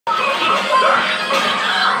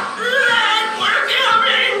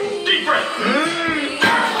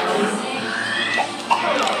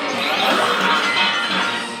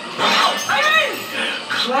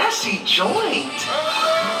joint.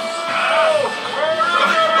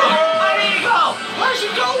 Hey, Eagle! Where's he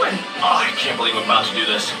going? Oh, I can't believe I'm about to do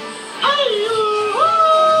this. I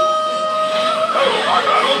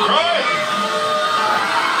don't cry.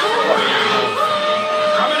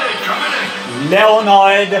 Coming in.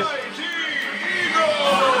 Leonard.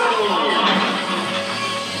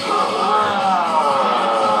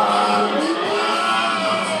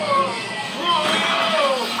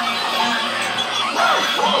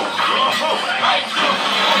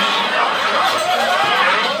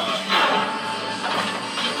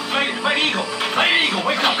 Lady Eagle,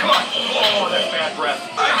 wake up, come on. Oh, that bad breath.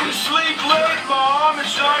 I can sleep late, Mom.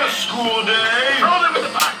 It's not a school day. Throw them in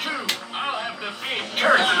the back, too. I'll have the big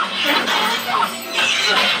turkey.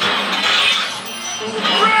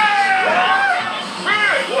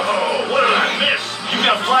 Whoa, what did I miss? You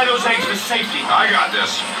gotta fly those eggs to safety. I got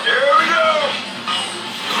this. Here we go.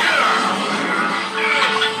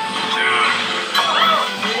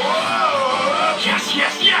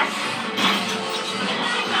 Yes.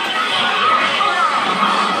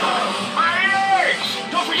 My eggs!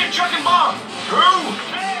 Don't forget Chuck and Bob. Who?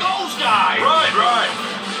 Those guys. Right.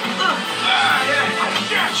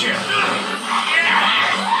 Gotcha.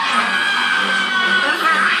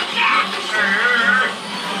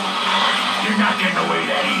 You're not getting away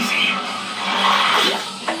that easy.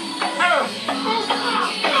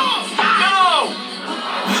 No!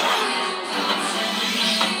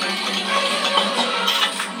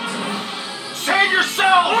 Save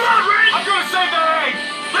yourself! Hold on, Red! I'm gonna save that egg!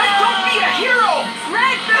 Red, don't be a hero!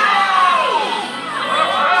 Red, no!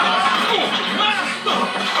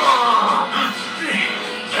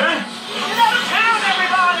 Get out of town,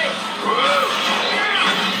 everybody!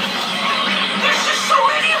 There's just so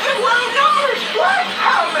many of them! We're outnumbered! What?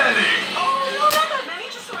 How many? Oh, no, not that many.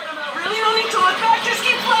 Just sort of really don't need to look back. Just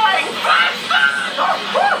keep flying.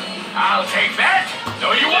 I'll take that.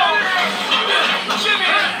 No, you won't. Jimmy!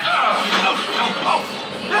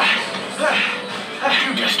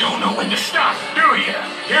 You just don't know when to stop, do you?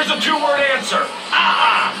 Here's a two-word answer.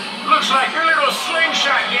 Looks like your little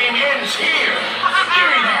slingshot game ends here. Give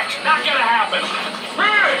me that. Not gonna happen.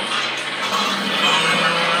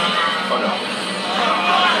 Oh, no.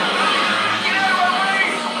 Get out of my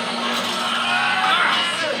way!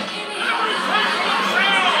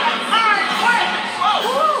 Hurry, quick!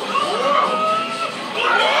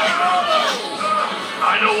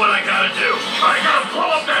 I know what I gotta do. I gotta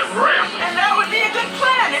pull up that ramp. And that would be a good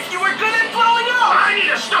plan if you were good at blowing up. I need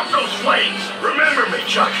to stop those flames. Remember me,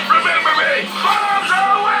 Chuck. Remember me. Bombs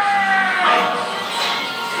away!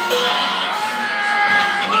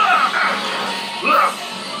 Look.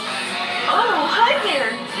 Oh, hi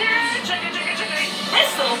there. Chicken. This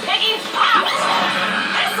little piggy popped.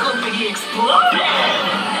 This little piggy exploded.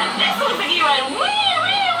 This little piggy went wee.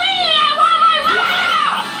 I want my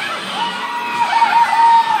wow.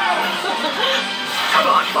 Come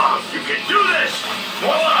on, Bob. You can do this.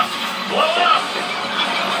 Blow up.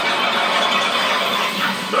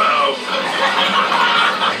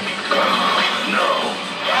 No.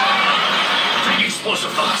 Take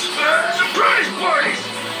explosive thoughts. Surprise parties.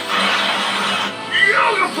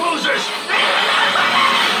 Yoga poses.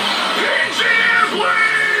 It's here,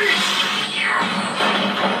 please.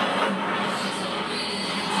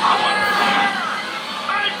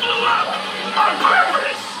 I blew up on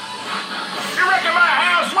purpose. You're wrecking my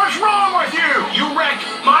house. What's wrong with you? You wrecked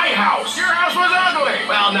my house. Your house was ugly.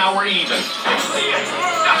 Well, now we're even.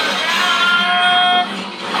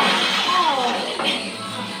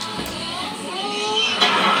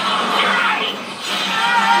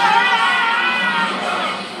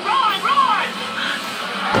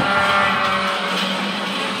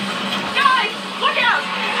 Guys, look out.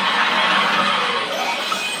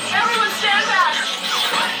 Everyone stand back.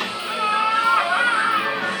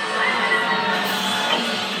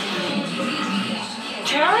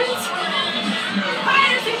 Terrence? Tie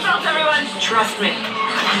your seatbelts, everyone. Trust me.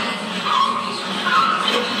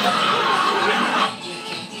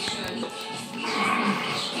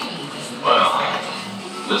 Well,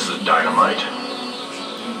 this is dynamite.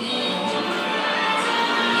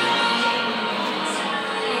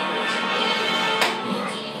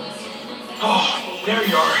 Oh, there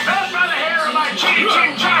you are. That's by the hair of my chinny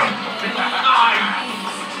chin chomp.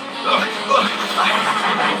 Look.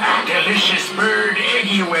 Delicious bird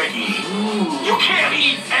eggy weggy. Ooh. You can't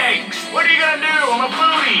eat eggs. What are you gonna do? I'm a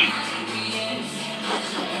foodie.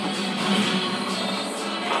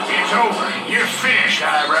 It's over. You're finished,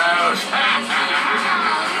 eyebrows.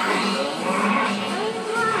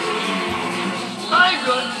 I'm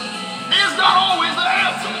good. It's not always the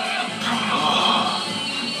answer.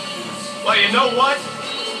 Well, you know what?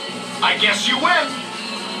 I guess you win.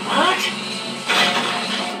 What?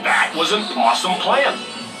 That was an awesome plan.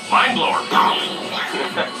 Mind blower.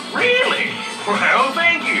 Really? Well,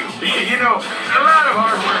 thank you. You know, a lot of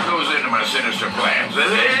hard work goes into my sinister plans.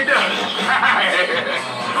 It does.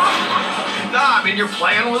 Nah, I mean, your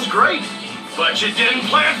plan was great. But you didn't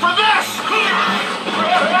plan for this!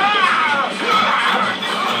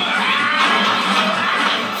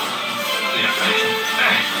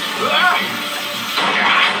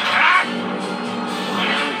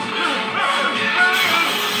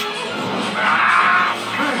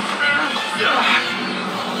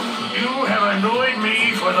 You have annoyed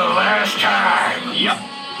me for the last time. Yep.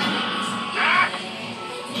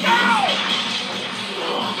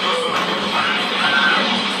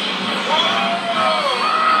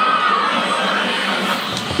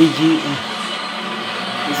 Piggy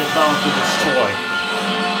is about to destroy.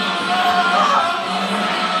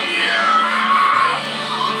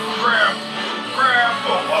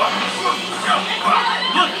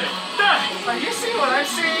 Look at that! Are you seeing what I'm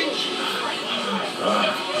seeing?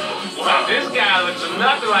 Wow, this guy looks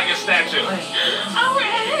nothing like a statue. Our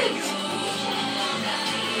eggs!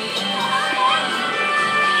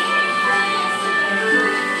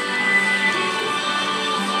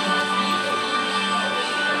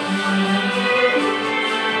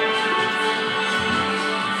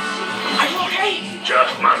 Are you okay? Chuck,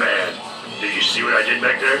 my man. Did you see what I did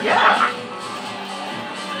back there? Yeah.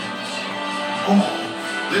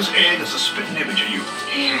 Oh, this egg is a spitting image of you.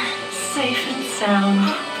 Here, safe and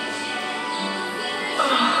sound.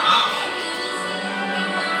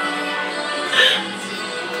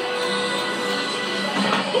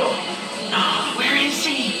 Oh, where is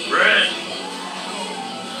he? Red.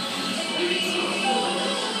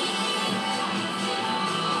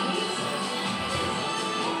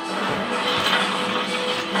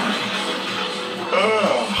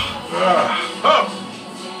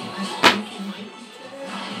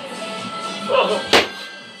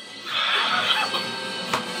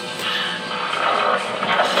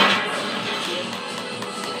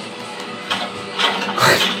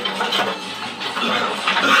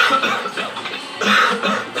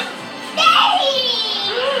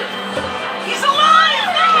 He's alive!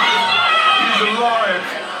 He's alive.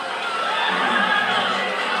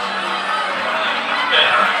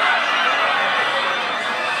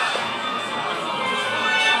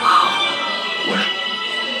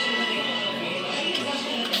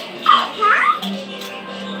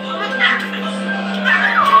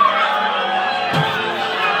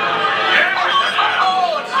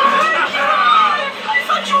 I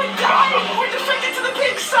thought you were dying! We're defected to the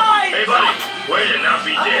pig side! Hey, buddy, way to not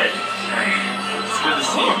be dead. It's good to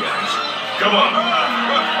see you guys. Come on.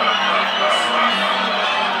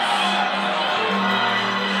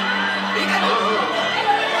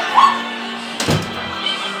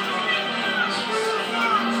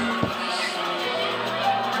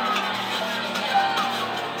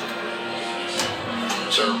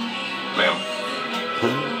 Sir, ma'am.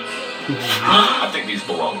 I think these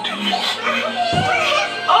belong to you.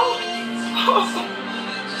 Oh!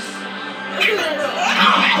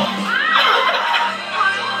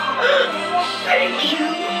 Thank you.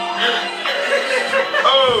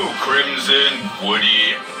 Oh, Crimson,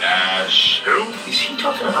 Woody, Ash. Who? Is he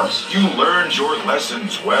talking to us? You learned your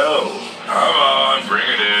lessons well. Come on, bring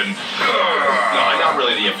it in. No, not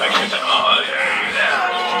really the affectionate.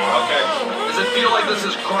 Okay. Does it feel like this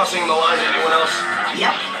is crossing the line to anyone else?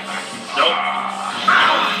 Yep. Nope.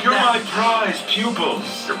 You're my prized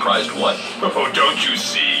pupils. You're prized what? Oh, don't you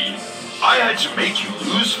see? I had to make you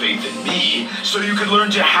lose faith in me so you could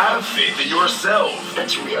learn to have faith in yourself.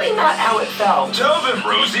 That's really not how it felt. Tell them,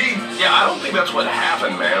 Rosie. Yeah, I don't think that's what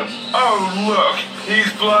happened, man. Oh, look,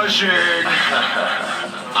 he's blushing.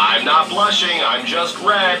 I'm not blushing, I'm just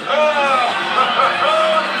red. Ah!